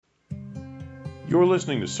You're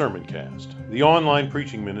listening to Sermoncast, the online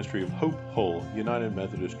preaching ministry of Hope Hull United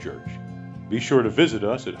Methodist Church. Be sure to visit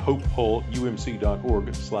us at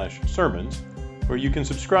hopehullumc.org/sermons, where you can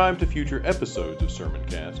subscribe to future episodes of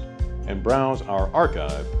Sermoncast and browse our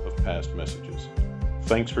archive of past messages.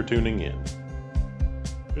 Thanks for tuning in.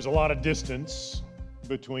 There's a lot of distance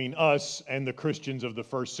between us and the Christians of the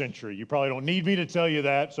first century. You probably don't need me to tell you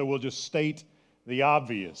that, so we'll just state the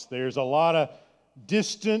obvious. There's a lot of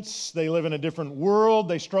distance. They live in a different world.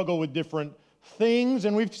 They struggle with different things,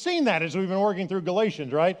 and we've seen that as we've been working through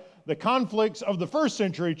Galatians, right? The conflicts of the first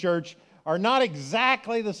century church are not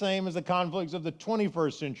exactly the same as the conflicts of the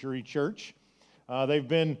 21st century church. They've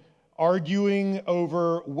been arguing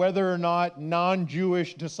over whether or not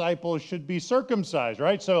non-Jewish disciples should be circumcised,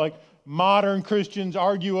 right? So like modern Christians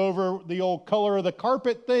argue over the old color of the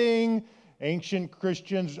carpet thing. Ancient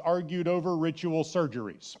Christians argued over ritual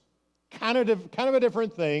surgeries. Kind of a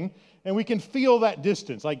different thing, and we can feel that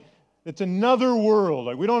distance. Like it's another world.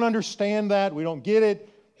 Like we don't understand that. We don't get it.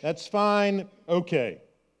 That's fine. Okay.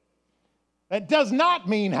 That does not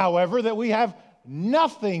mean, however, that we have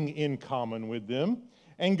nothing in common with them.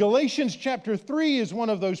 And Galatians chapter 3 is one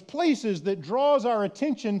of those places that draws our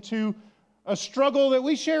attention to a struggle that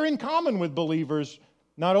we share in common with believers,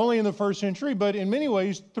 not only in the first century, but in many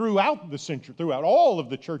ways throughout the century, throughout all of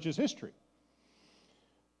the church's history.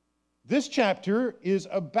 This chapter is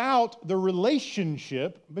about the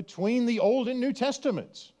relationship between the Old and New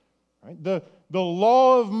Testaments, right? The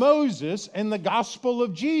law of Moses and the gospel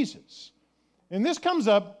of Jesus. And this comes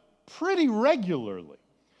up pretty regularly.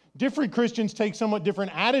 Different Christians take somewhat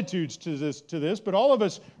different attitudes to this, but all of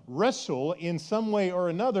us wrestle in some way or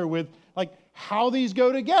another with like how these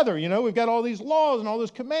go together. You know, we've got all these laws and all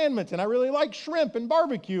those commandments, and I really like shrimp and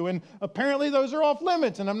barbecue, and apparently those are off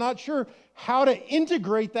limits, and I'm not sure how to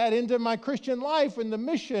integrate that into my Christian life and the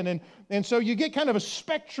mission. And so you get kind of a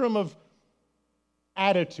spectrum of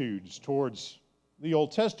attitudes towards the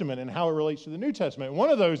Old Testament and how it relates to the New Testament. One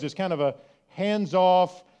of those is kind of a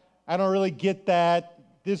hands-off, I don't really get that,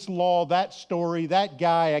 this law, that story, that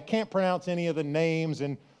guy, I can't pronounce any of the names,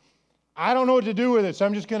 and I don't know what to do with it, so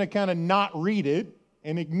I'm just going to kind of not read it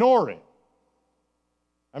and ignore it.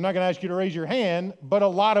 I'm not going to ask you to raise your hand, but a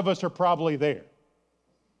lot of us are probably there.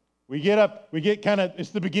 We get up,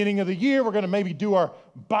 it's the beginning of the year, we're going to maybe do our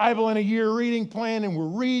Bible in a year reading plan, and we're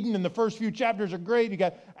reading, and the first few chapters are great. You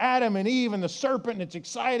got Adam and Eve and the serpent, and it's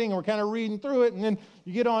exciting, and we're kind of reading through it, and then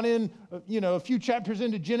you get on in, a few chapters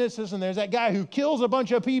into Genesis, and there's that guy who kills a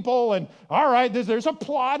bunch of people, and all right, there's a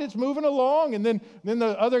plot, it's moving along, and then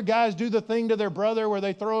the other guys do the thing to their brother where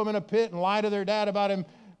they throw him in a pit and lie to their dad about him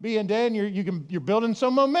being dead, and you're building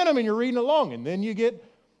some momentum, and you're reading along, and then you get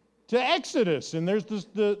to Exodus, and there's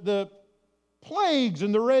the plagues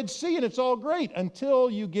and the Red Sea, and it's all great until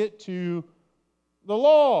you get to the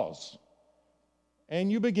laws, and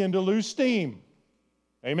you begin to lose steam.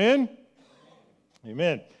 Amen?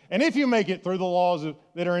 Amen. And if you make it through the laws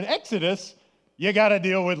that are in Exodus, you got to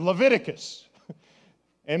deal with Leviticus.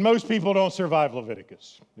 And most people don't survive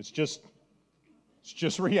Leviticus. It's just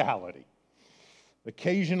reality.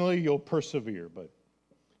 Occasionally you'll persevere, but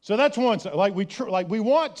so that's one. We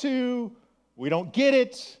want to, we don't get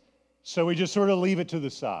it, so we just sort of leave it to the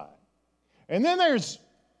side. And then there's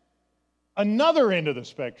another end of the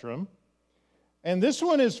spectrum, and this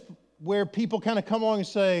one is where people kind of come along and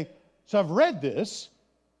say, so I've read this,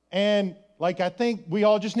 and I think we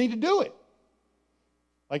all just need to do it.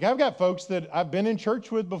 Like I've got folks that I've been in church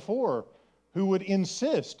with before who would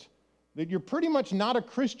insist that you're pretty much not a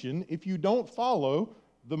Christian if you don't follow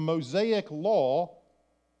the Mosaic law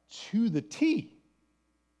to the T,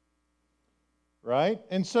 right?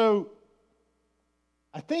 And so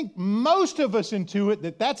I think most of us intuit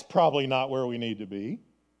that that's probably not where we need to be.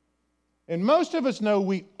 And most of us know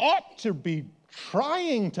we ought to be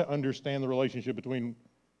trying to understand the relationship between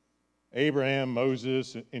Abraham,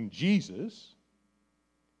 Moses, and Jesus,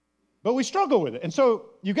 but we struggle with it. And so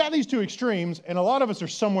you've got these two extremes, and a lot of us are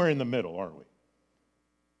somewhere in the middle, aren't we?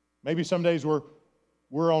 Maybe some days we're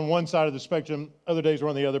on one side of the spectrum, other days we're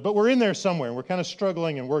on the other, but we're in there somewhere, and we're kind of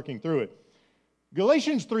struggling and working through it.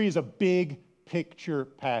 Galatians 3 is a big picture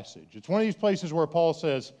passage. It's one of these places where Paul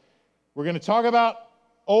says, we're going to talk about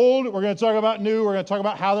old, we're going to talk about new, we're going to talk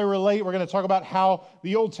about how they relate, we're going to talk about how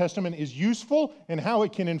the Old Testament is useful and how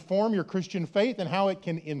it can inform your Christian faith and how it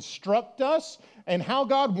can instruct us and how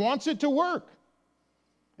God wants it to work.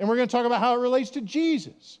 And we're going to talk about how it relates to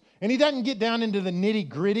Jesus. And he doesn't get down into the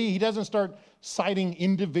nitty-gritty. He doesn't start citing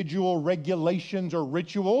individual regulations or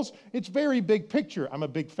rituals. It's very big picture. I'm a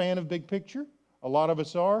big fan of big picture. A lot of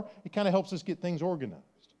us are. It kind of helps us get things organized.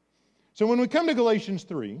 So when we come to Galatians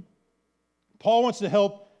 3, Paul wants to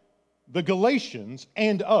help the Galatians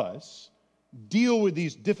and us deal with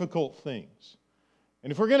these difficult things.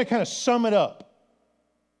 And if we're going to kind of sum it up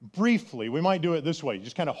briefly, we might do it this way.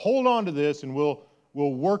 Just kind of hold on to this and we'll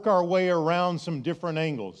work our way around some different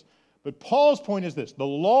angles. But Paul's point is this: the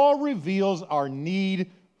law reveals our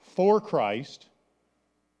need for Christ.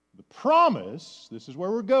 The promise, this is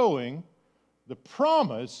where we're going, the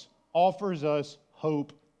promise offers us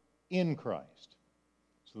hope in Christ.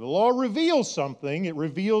 So the law reveals something, it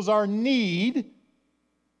reveals our need.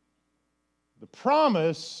 The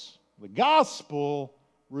promise, the gospel,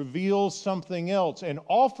 reveals something else and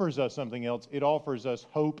offers us something else. It offers us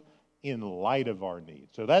hope in light of our need.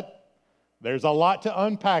 So there's a lot to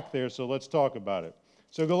unpack there, so let's talk about it.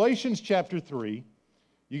 So Galatians chapter 3,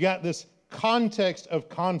 you got this context of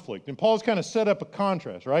conflict. And Paul's kind of set up a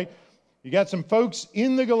contrast, right? You got some folks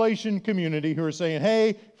in the Galatian community who are saying, hey,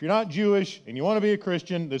 if you're not Jewish and you want to be a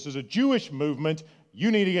Christian, this is a Jewish movement,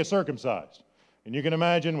 you need to get circumcised. And you can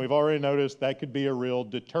imagine, we've already noticed, that could be a real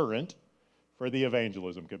deterrent for the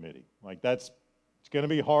evangelism committee. Like it's going to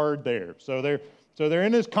be hard there. So they're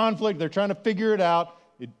in this conflict, they're trying to figure it out.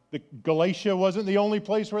 Galatia wasn't the only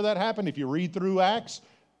place where that happened. If you read through Acts,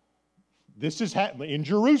 this is happening in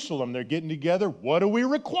Jerusalem. They're getting together. What do we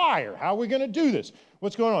require? How are we going to do this?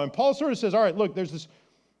 What's going on? And Paul sort of says, all right, look, there's this,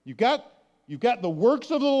 you've got the works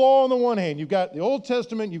of the law on the one hand. You've got the Old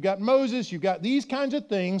Testament. You've got Moses. You've got these kinds of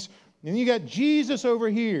things. And you got Jesus over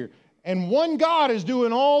here. And one God is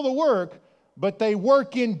doing all the work, but they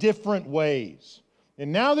work in different ways.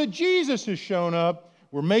 And now that Jesus has shown up,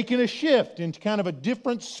 we're making a shift into kind of a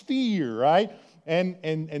different sphere, right?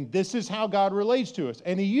 And this is how God relates to us.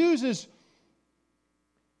 And he uses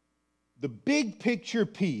the big picture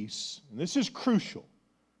piece, and this is crucial.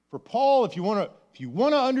 For Paul, if you want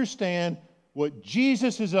to understand what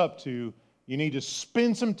Jesus is up to, you need to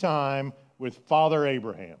spend some time with Father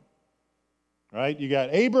Abraham. Right? You got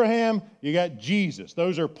Abraham, you got Jesus.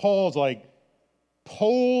 Those are Paul's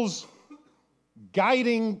poles,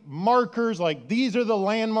 guiding markers, these are the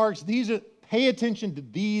landmarks, pay attention to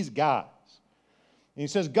these guys. And he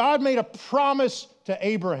says, God made a promise to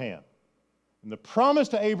Abraham. And the promise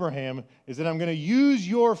to Abraham is that I'm going to use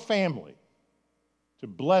your family to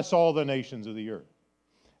bless all the nations of the earth.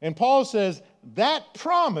 And Paul says that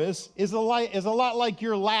promise is a lot like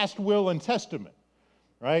your last will and testament,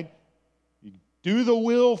 right? You do the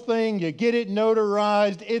will thing, you get it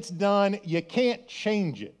notarized, it's done, you can't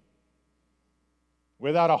change it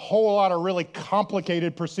without a whole lot of really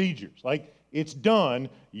complicated procedures. It's done,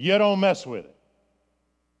 you don't mess with it.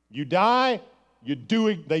 You die, you do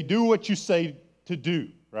it, they do what you say to do,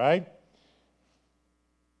 right?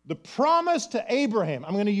 The promise to Abraham,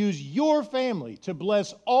 I'm going to use your family to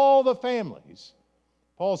bless all the families.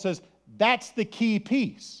 Paul says that's the key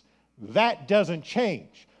piece. That doesn't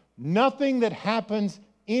change. Nothing that happens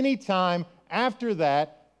anytime after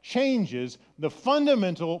that changes the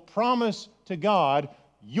fundamental promise to God,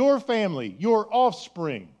 your family, your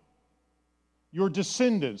offspring, your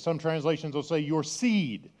descendants. Some translations will say your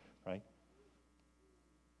seed, right?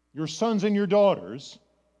 Your sons and your daughters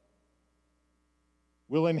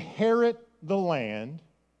will inherit the land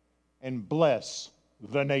and bless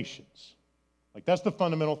the nations. That's the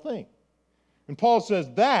fundamental thing. And Paul says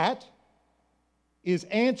that is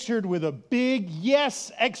answered with a big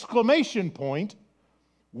yes exclamation point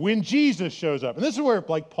when Jesus shows up. And this is where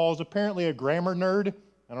Paul's apparently a grammar nerd.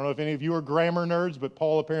 I don't know if any of you are grammar nerds, but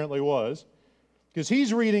Paul apparently was. Because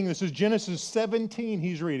he's reading, this is Genesis 17,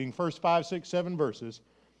 he's reading, first 5, 6, 7 verses.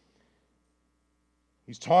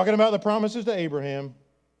 He's talking about the promises to Abraham.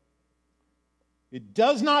 It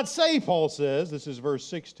does not say, Paul says, this is verse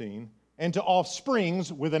 16, and to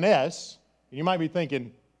offsprings with an S. And you might be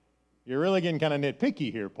thinking, you're really getting kind of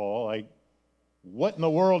nitpicky here, Paul. What in the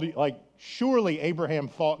world? Surely Abraham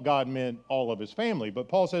thought God meant all of his family. But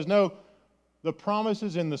Paul says, no, the promise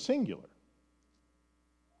is in the singular.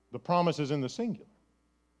 The promise is in the singular.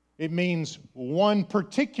 It means one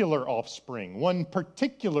particular offspring, one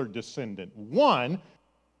particular descendant, one,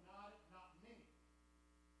 not many.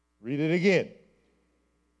 Read it again.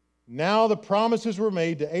 Now the promises were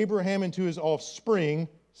made to Abraham and to his offspring,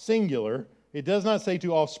 singular. It does not say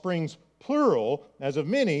to offsprings, plural, as of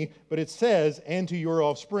many, but it says, and to your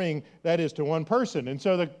offspring, that is to one person. And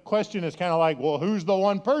so the question is kind of well, who's the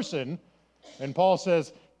one person? And Paul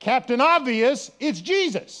says, Captain Obvious, it's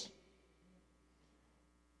Jesus.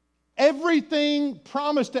 Everything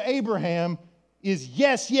promised to Abraham is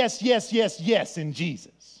yes, yes, yes, yes, yes in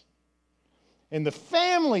Jesus. And the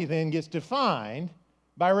family then gets defined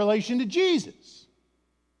by relation to Jesus.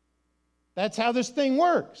 That's how this thing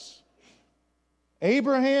works.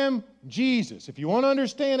 Abraham, Jesus. If you want to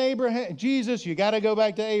understand Jesus, you got to go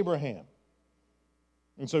back to Abraham.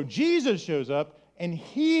 And so Jesus shows up, and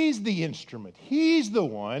he's the instrument. He's the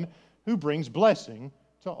one who brings blessing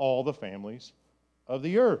to all the families of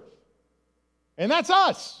the earth. And that's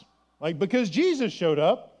us. Like, because Jesus showed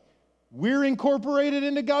up, we're incorporated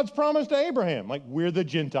into God's promise to Abraham. Like, we're the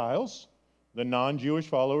Gentiles, the non-Jewish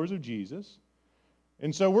followers of Jesus.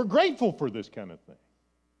 And so we're grateful for this kind of thing.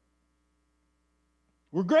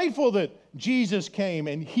 We're grateful that Jesus came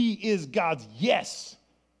and he is God's yes.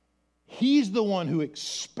 He's the one who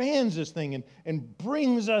expands this thing and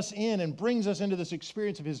brings us in and brings us into this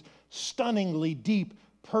experience of his stunningly deep,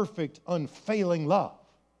 perfect, unfailing love.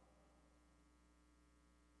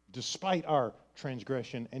 Despite our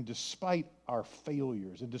transgression and despite our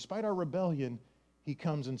failures and despite our rebellion, he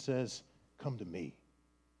comes and says, "Come to me,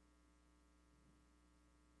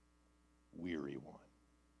 weary one.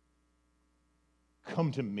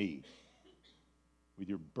 Come to me with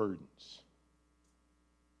your burdens.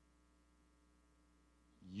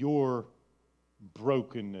 Your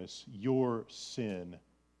brokenness, your sin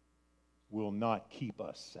will not keep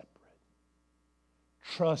us separate.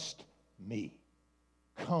 Trust me.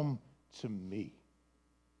 Come to me."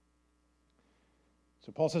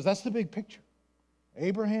 So Paul says that's the big picture.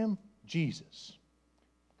 Abraham, Jesus.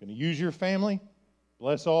 I'm going to use your family,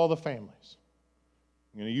 bless all the families.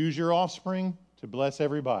 I'm going to use your offspring to bless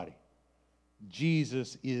everybody.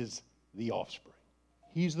 Jesus is the offspring.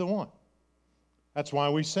 He's the one. That's why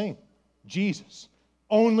we sing, Jesus,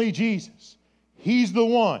 only Jesus. He's the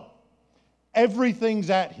one. Everything's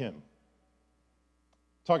at him.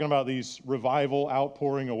 Talking about these revival,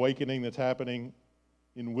 outpouring, awakening that's happening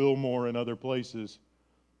in Wilmore and other places.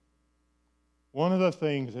 One of the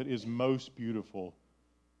things that is most beautiful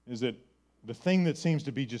is that the thing that seems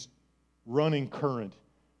to be just running current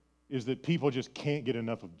is that people just can't get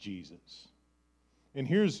enough of Jesus. And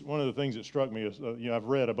here's one of the things that struck me. I've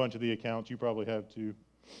read a bunch of the accounts. You probably have too.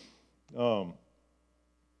 One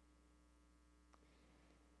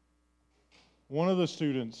of the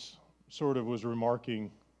students sort of was remarking,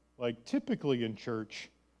 like, typically in church,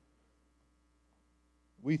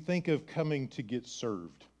 we think of coming to get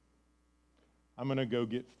served. I'm going to go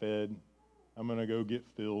get fed. I'm going to go get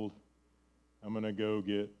filled. I'm going to go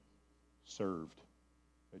get served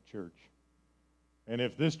at church. And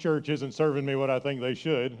if this church isn't serving me what I think they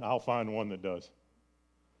should, I'll find one that does.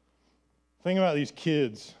 Think about these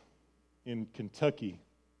kids in Kentucky.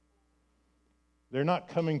 They're not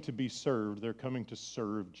coming to be served, they're coming to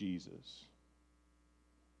serve Jesus.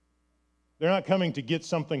 They're not coming to get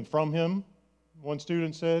something from him, one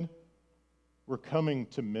student said. We're coming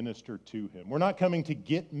to minister to him. We're not coming to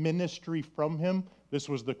get ministry from him. This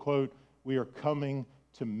was the quote, we are coming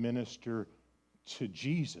to minister to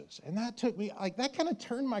Jesus. And that took me, like, that kind of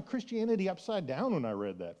turned my Christianity upside down when I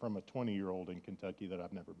read that from a 20-year-old in Kentucky that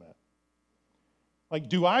I've never met. Like,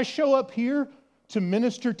 do I show up here to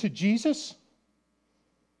minister to Jesus?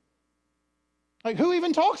 Like, who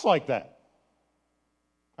even talks like that?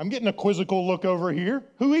 I'm getting a quizzical look over here.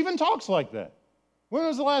 Who even talks like that? When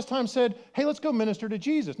was the last time said, hey, let's go minister to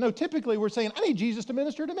Jesus? No, typically we're saying, I need Jesus to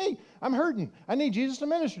minister to me. I'm hurting. I need Jesus to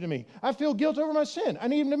minister to me. I feel guilt over my sin. I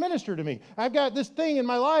need him to minister to me. I've got this thing in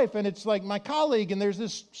my life, and it's like my colleague, and there's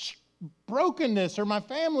this brokenness, or my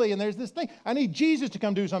family, and there's this thing. I need Jesus to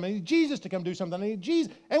come do something. I need Jesus to come do something. I need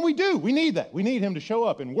Jesus. And we do. We need that. We need him to show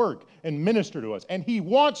up and work and minister to us. And he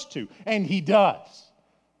wants to, and he does.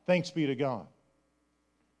 Thanks be to God.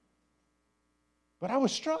 But I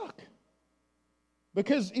was struck.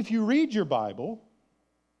 Because if you read your Bible,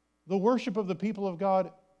 the worship of the people of God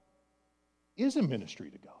is a ministry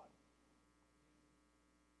to God.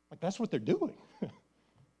 Like, that's what they're doing.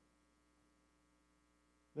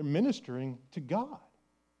 They're ministering to God,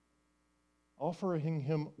 offering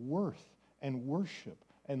him worth and worship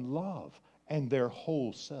and love and their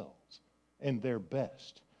whole selves and their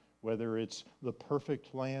best, whether it's the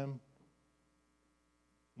perfect lamb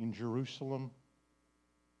in Jerusalem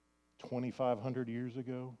 2,500 years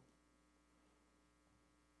ago,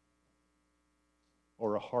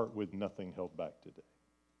 or a heart with nothing held back today.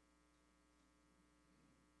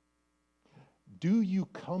 Do you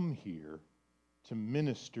come here to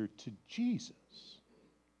minister to Jesus?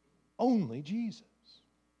 Only Jesus.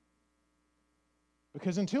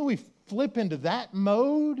 Because until we flip into that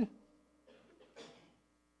mode,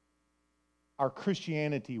 our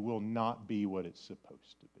Christianity will not be what it's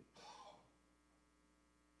supposed to be.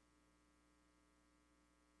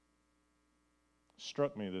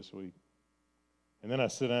 Struck me this week. And then I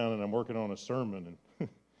sit down and I'm working on a sermon, and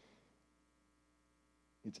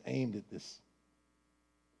it's aimed at this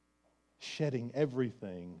shedding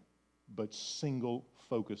everything but single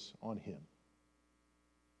focus on Him.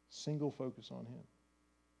 Single focus on Him.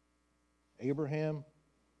 Abraham,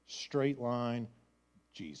 straight line,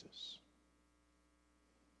 Jesus.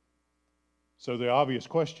 So the obvious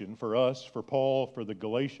question for us, for Paul, for the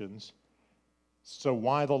Galatians, so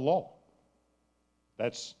why the law?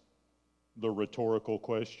 That's the rhetorical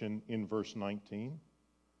question in verse 19.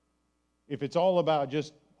 If it's all about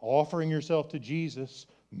just offering yourself to Jesus,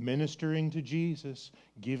 ministering to Jesus,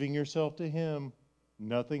 giving yourself to Him,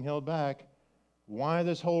 nothing held back, why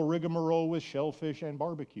this whole rigmarole with shellfish and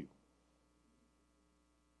barbecue?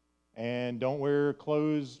 And don't wear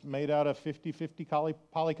clothes made out of 50-50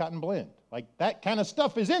 polycotton blend. Like, that kind of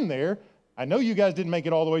stuff is in there. I know you guys didn't make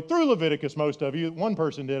it all the way through Leviticus, most of you. One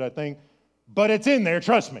person did, I think. But it's in there,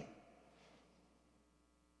 trust me.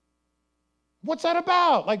 What's that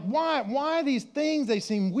about? Like, why these things? They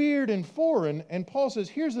seem weird and foreign. And Paul says,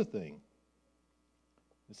 here's the thing.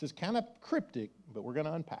 This is kind of cryptic, but we're going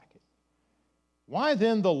to unpack it. Why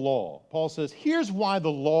then the law? Paul says, here's why the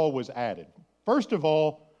law was added. First of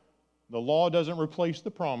all, the law doesn't replace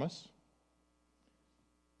the promise.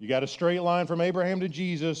 You got a straight line from Abraham to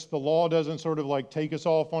Jesus. The law doesn't sort of like take us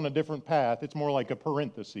off on a different path. It's more like a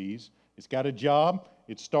parenthesis. It's got a job.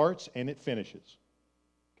 It starts and it finishes.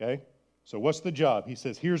 Okay? So what's the job? He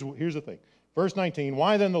says, here's the thing. Verse 19,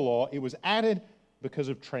 why then the law? It was added because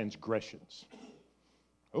of transgressions.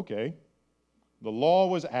 Okay. The law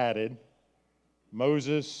was added.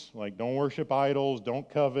 Moses, like, don't worship idols, don't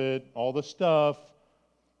covet, all the stuff,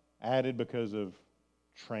 added because of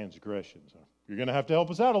transgressions. You're going to have to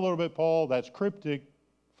help us out a little bit, Paul. That's cryptic.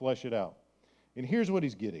 Flesh it out. And here's what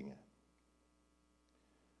he's getting at.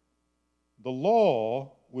 The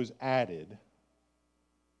law was added,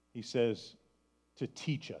 he says, to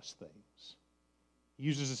teach us things. He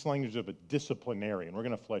uses this language of a disciplinarian. We're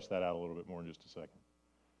going to flesh that out a little bit more in just a second.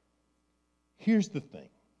 Here's the thing.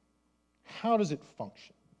 How does it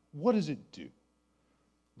function? What does it do?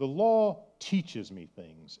 The law teaches me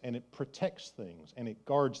things, and it protects things, and it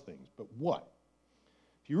guards things. But what?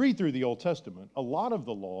 If you read through the Old Testament, a lot of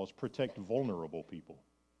the laws protect vulnerable people.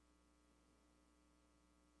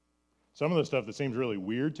 Some of the stuff that seems really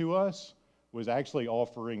weird to us was actually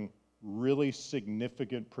offering really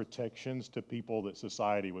significant protections to people that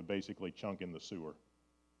society would basically chunk in the sewer.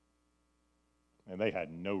 And they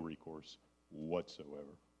had no recourse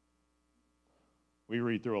whatsoever. We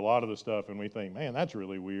read through a lot of the stuff and we think, man, that's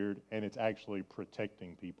really weird, and it's actually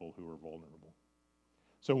protecting people who are vulnerable.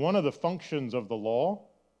 So one of the functions of the law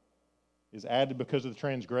is added because of the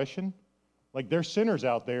transgression. Like, there's sinners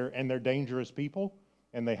out there and they're dangerous people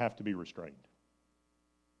and they have to be restrained.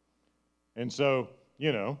 And so,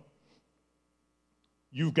 you've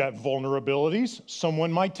got vulnerabilities.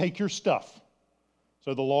 Someone might take your stuff.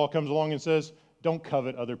 So the law comes along and says, don't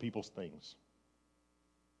covet other people's things.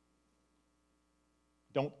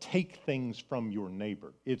 Don't take things from your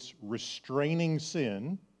neighbor. It's restraining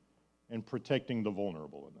sin and protecting the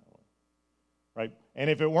vulnerable in that way. Right? And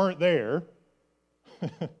if it weren't there,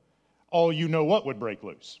 all what would break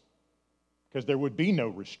loose? Because there would be no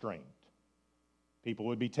restraint. People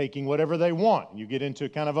would be taking whatever they want. You get into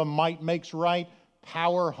kind of a might makes right,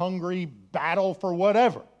 power-hungry battle for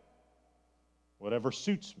whatever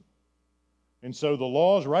suits me. And so the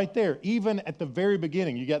law is right there. Even at the very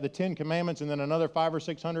beginning, you got the 10 Commandments and then another 500 or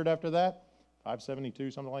 600 after that,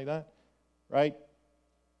 572, something like that, right?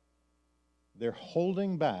 They're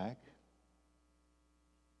holding back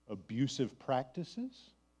abusive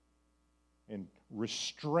practices and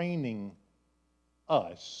restraining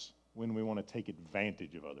us when we want to take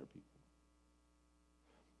advantage of other people.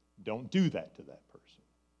 Don't do that to that person.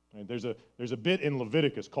 Right? There's a bit in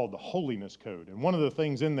Leviticus called the Holiness Code, and one of the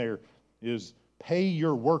things in there is pay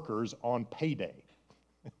your workers on payday.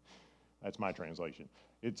 That's my translation.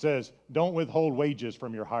 It says, don't withhold wages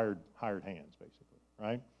from your hired hands, basically,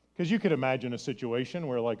 right? Because you could imagine a situation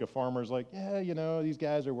where like a farmer's like, yeah, these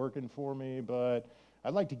guys are working for me, but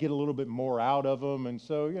I'd like to get a little bit more out of them, and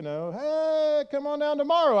so, hey, come on down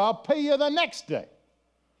tomorrow, I'll pay you the next day.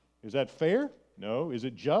 Is that fair? No. Is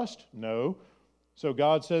it just? No. So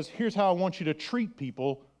God says, here's how I want you to treat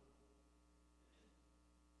people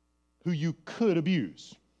who you could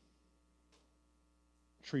abuse.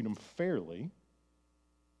 Treat them fairly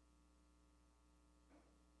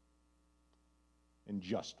and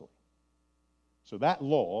justly. So that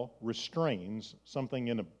law restrains something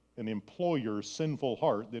in an employer's sinful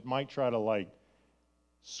heart that might try to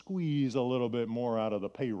squeeze a little bit more out of the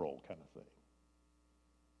payroll kind of thing.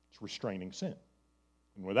 It's restraining sin.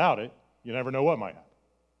 And without it, you never know what might happen.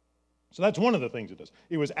 So that's one of the things it does.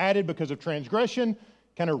 It was added because of transgression.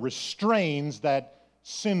 kind of restrains that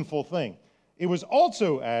sinful thing. It was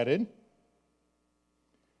also added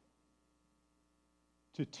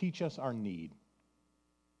to teach us our need.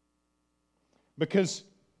 Because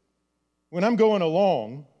when I'm going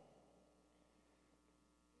along,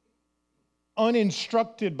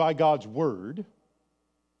 uninstructed by God's word,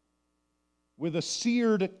 with a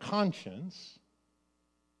seared conscience,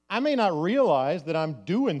 I may not realize that I'm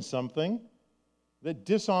doing something that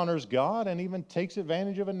dishonors God and even takes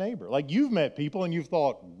advantage of a neighbor. Like you've met people and you've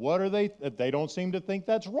thought, what are they? They don't seem to think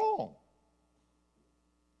that's wrong.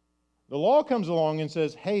 The law comes along and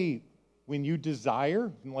says, hey, when you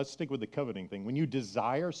desire, and let's stick with the coveting thing, when you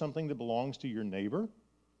desire something that belongs to your neighbor,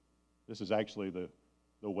 this is actually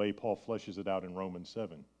the way Paul fleshes it out in Romans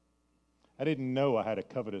 7. I didn't know I had a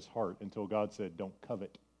covetous heart until God said, don't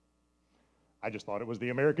covet. I just thought it was the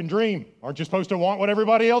American dream. Aren't you supposed to want what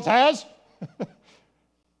everybody else has?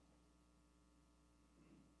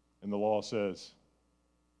 And the law says,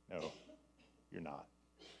 no, you're not.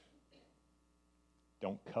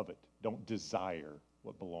 Don't covet. Don't desire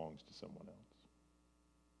what belongs to someone else.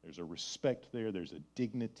 There's a respect there. There's a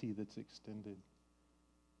dignity that's extended.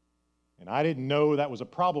 And I didn't know that was a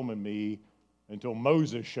problem in me until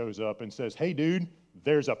Moses shows up and says, hey, dude,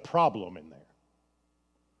 there's a problem in there.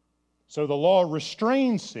 So the law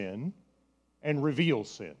restrains sin and reveals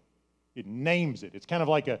sin. It names it. It's kind of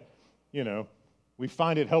like we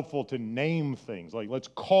find it helpful to name things. Like, let's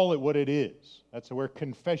call it what it is. That's where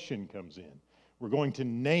confession comes in. We're going to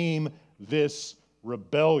name this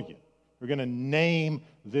rebellion. We're going to name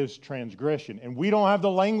this transgression. And we don't have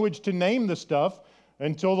the language to name the stuff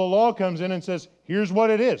until the law comes in and says, here's what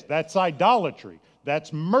it is. That's idolatry.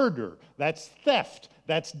 That's murder. That's theft.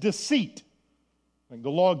 That's deceit. Like the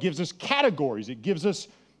law gives us categories. It gives us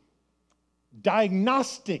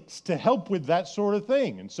diagnostics to help with that sort of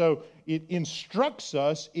thing. And so it instructs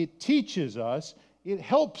us, it teaches us, it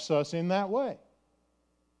helps us in that way.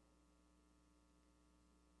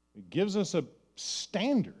 It gives us a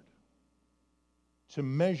standard to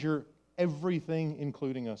measure everything,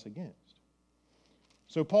 including us, against.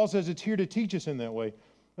 So Paul says it's here to teach us in that way.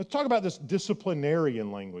 Let's talk about this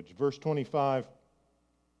disciplinarian language. Verse 25.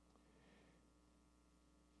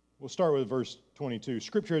 We'll start with verse 22.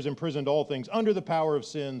 Scripture has imprisoned all things under the power of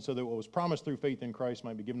sin so that what was promised through faith in Christ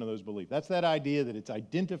might be given to those who believe. That's that idea that it's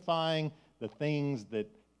identifying the things that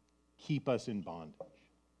keep us in bondage.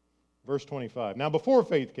 Verse 25. Now before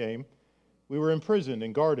faith came, we were imprisoned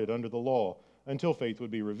and guarded under the law until faith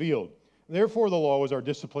would be revealed. Therefore the law was our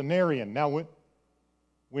disciplinarian. Now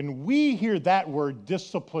when we hear that word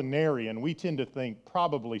disciplinarian, we tend to think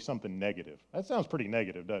probably something negative. That sounds pretty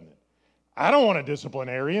negative, doesn't it? I don't want a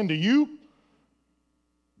disciplinarian, do you?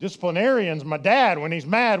 Disciplinarian's my dad when he's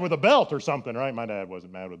mad with a belt or something, right? My dad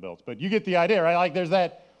wasn't mad with belts, but you get the idea, right? Like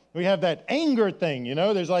we have that anger thing,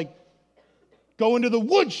 there's like, go into the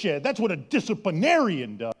woodshed. That's what a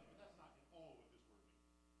disciplinarian does.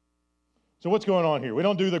 So what's going on here? We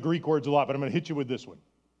don't do the Greek words a lot, but I'm going to hit you with this one.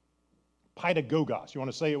 Paidagogos. You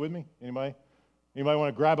want to say it with me? Anybody? Anybody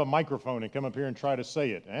want to grab a microphone and come up here and try to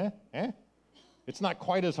say it? It's not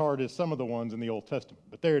quite as hard as some of the ones in the Old Testament,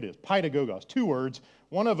 but there it is. Paidagogos. 2 words.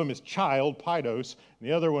 One of them is child, paidos, and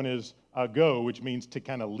the other one is ago, which means to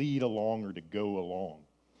kind of lead along or to go along.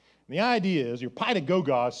 And the idea is your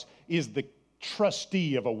paidagogos is the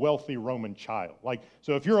trustee of a wealthy Roman child.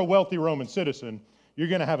 So if you're a wealthy Roman citizen, you're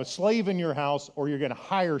going to have a slave in your house or you're going to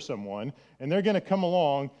hire someone, and they're going to come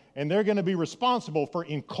along and they're going to be responsible for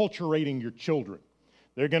enculturating your children.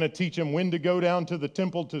 They're going to teach them when to go down to the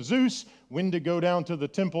temple to Zeus, when to go down to the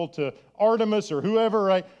temple to Artemis or whoever,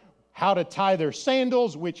 right? How to tie their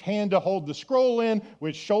sandals, which hand to hold the scroll in,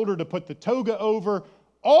 which shoulder to put the toga over.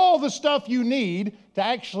 All the stuff you need to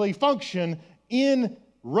actually function in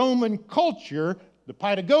Roman culture, the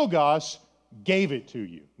paidagogos gave it to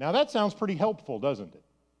you. Now that sounds pretty helpful, doesn't it?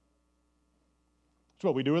 It's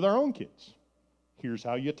what we do with our own kids. Here's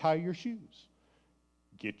how you tie your shoes.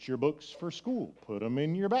 Get your books for school. Put them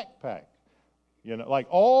in your backpack. Like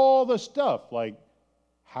all the stuff, like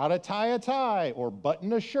how to tie a tie or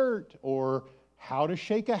button a shirt or how to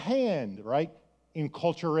shake a hand, right?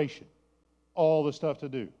 Enculturation. All the stuff to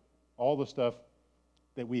do. All the stuff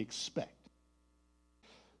that we expect.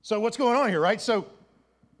 So what's going on here, right? So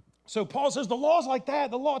Paul says the law's like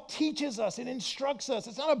that. The law teaches us. It instructs us.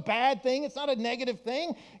 It's not a bad thing. It's not a negative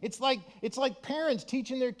thing. It's like parents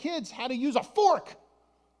teaching their kids how to use a fork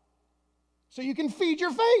so you can feed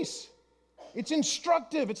your face. It's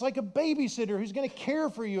instructive. It's like a babysitter who's going to care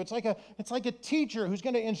for you. It's like a teacher who's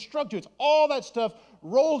going to instruct you. It's all that stuff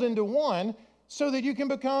rolled into one so that you can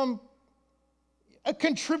become a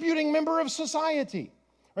contributing member of society.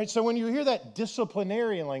 Right? So when you hear that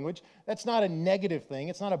disciplinarian language, that's not a negative thing.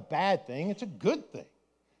 It's not a bad thing. It's a good thing.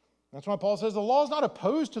 That's why Paul says the law is not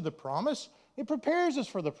opposed to the promise. It prepares us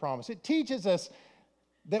for the promise. It teaches us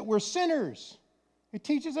that we're sinners. It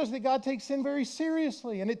teaches us that God takes sin very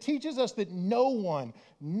seriously. And it teaches us that no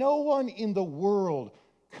one in the world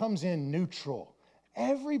comes in neutral.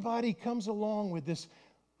 Everybody comes along with this,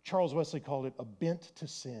 Charles Wesley called it a bent to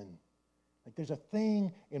sin. Like there's a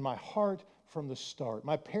thing in my heart from the start.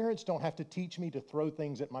 My parents don't have to teach me to throw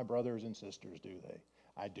things at my brothers and sisters, do they?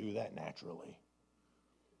 I do that naturally.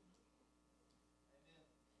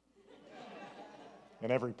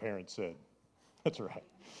 And every parent said, that's right.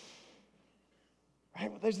 Right?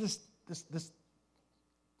 Well, there's this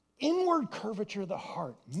inward curvature of the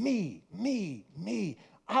heart. Me.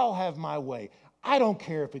 I'll have my way. I don't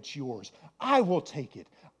care if it's yours. I will take it.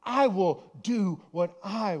 I will do what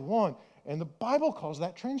I want. And the Bible calls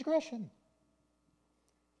that transgression.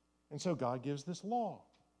 And so God gives this law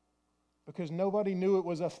because nobody knew it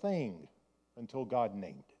was a thing until God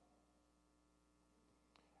named it.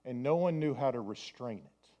 And no one knew how to restrain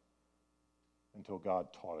it until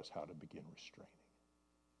God taught us how to begin restraining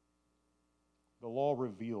it. The law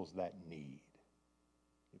reveals that need.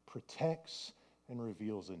 It protects and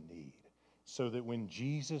reveals a need so that when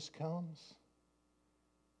Jesus comes,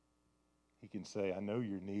 he can say, I know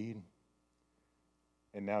your need,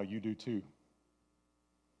 and now you do too.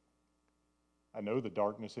 I know the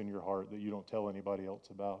darkness in your heart that you don't tell anybody else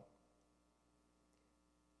about.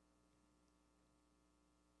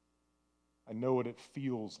 I know what it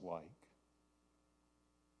feels like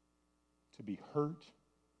to be hurt,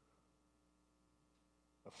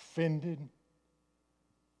 offended,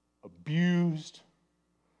 abused.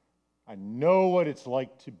 I know what it's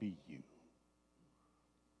like to be you.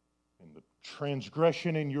 And the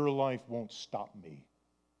transgression in your life won't stop me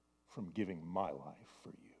from giving my life for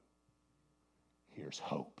you. Here's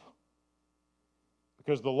hope.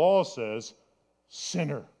 Because the law says,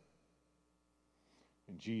 sinner.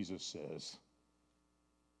 And Jesus says,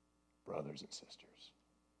 brothers and sisters,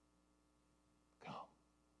 come.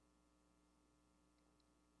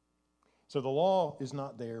 So the law is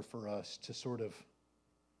not there for us to sort of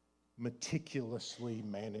meticulously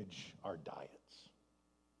manage our diets.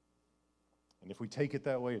 And if we take it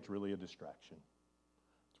that way, it's really a distraction.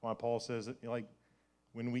 That's why Paul says that, like,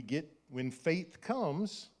 when faith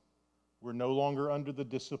comes, we're no longer under the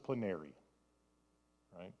disciplinarian,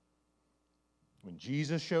 right? When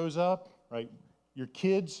Jesus shows up, right, your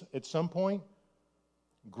kids at some point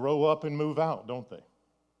grow up and move out, don't they?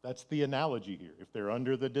 That's the analogy here. If they're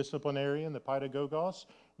under the disciplinarian, the pedagogos,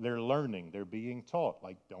 they're learning, they're being taught.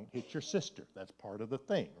 Like, don't hit your sister. That's part of the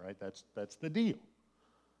thing, right? That's the deal.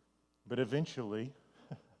 But eventually,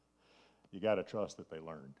 you got to trust that they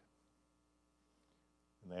learned.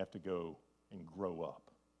 And they have to go and grow up.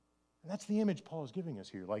 And that's the image Paul is giving us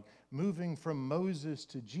here. Like, moving from Moses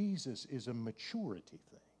to Jesus is a maturity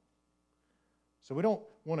thing. So we don't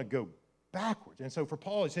want to go backwards. And so for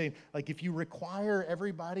Paul, he's saying, like, if you require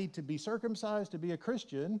everybody to be circumcised to be a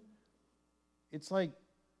Christian, it's like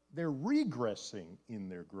they're regressing in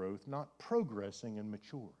their growth, not progressing and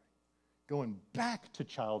maturing. Going back to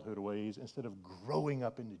childhood ways instead of growing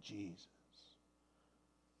up into Jesus,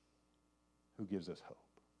 who gives us hope.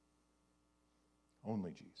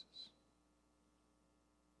 Only Jesus.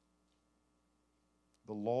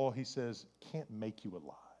 The law, he says, can't make you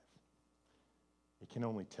alive. It can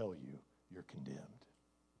only tell you you're condemned.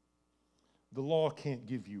 The law can't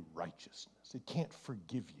give you righteousness. It can't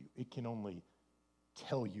forgive you. It can only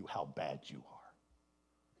tell you how bad you are.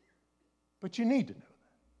 But you need to know that.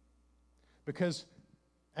 Because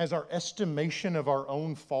as our estimation of our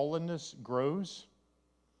own fallenness grows,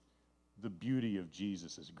 the beauty of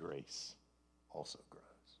Jesus' grace also grows.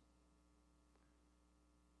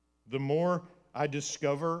 The more I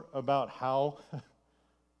discover about how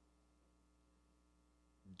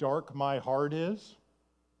dark my heart is,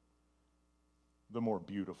 the more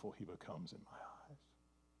beautiful he becomes in my eyes.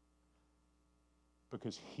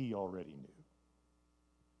 Because he already knew.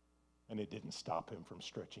 And it didn't stop him from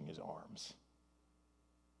stretching his arms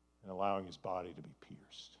and allowing his body to be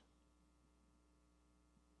pierced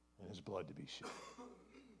and his blood to be shed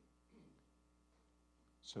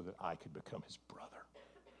so that I could become his brother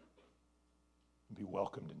and be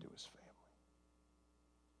welcomed into his family.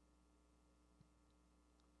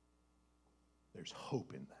 There's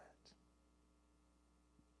hope in that.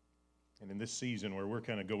 And in this season where we're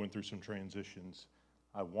kind of going through some transitions,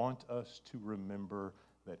 I want us to remember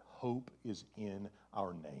that hope is in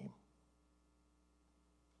our name.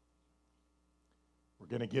 We're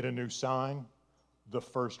going to get a new sign. The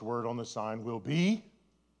first word on the sign will be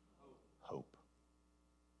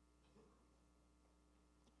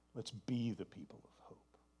Let's be the people of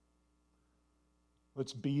hope.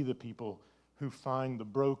 Let's be the people who find the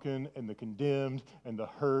broken and the condemned and the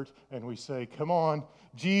hurt, and we say, come on,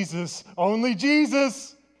 Jesus, only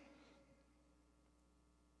Jesus.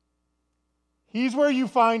 He's where you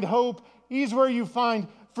find hope. He's where you find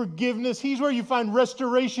forgiveness. He's where you find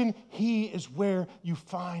restoration. He is where you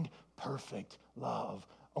find perfect love.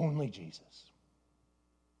 Only Jesus.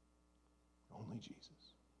 Only Jesus.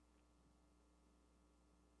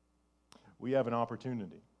 We have an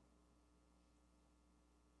opportunity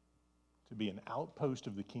to be an outpost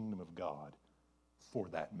of the kingdom of God for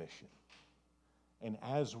that mission. And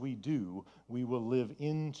as we do, we will live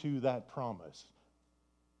into that promise.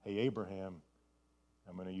 Hey, Abraham,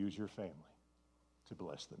 I'm going to use your family to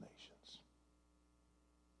bless the nations.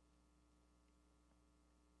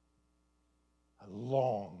 I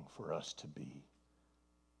long for us to be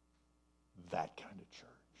that kind of church,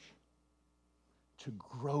 to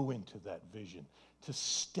grow into that vision, to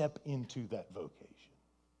step into that vocation.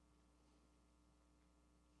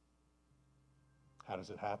 How does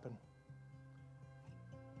it happen?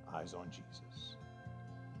 Eyes on Jesus.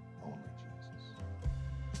 Only Jesus.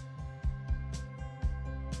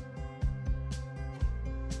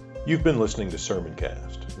 You've been listening to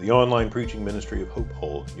Sermoncast, the online preaching ministry of Hope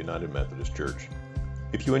Hull United Methodist Church.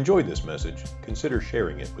 If you enjoyed this message, consider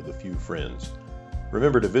sharing it with a few friends.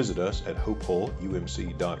 Remember to visit us at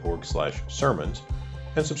hopehullumc.org/sermons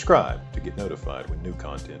and subscribe to get notified when new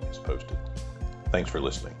content is posted. Thanks for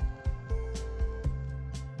listening.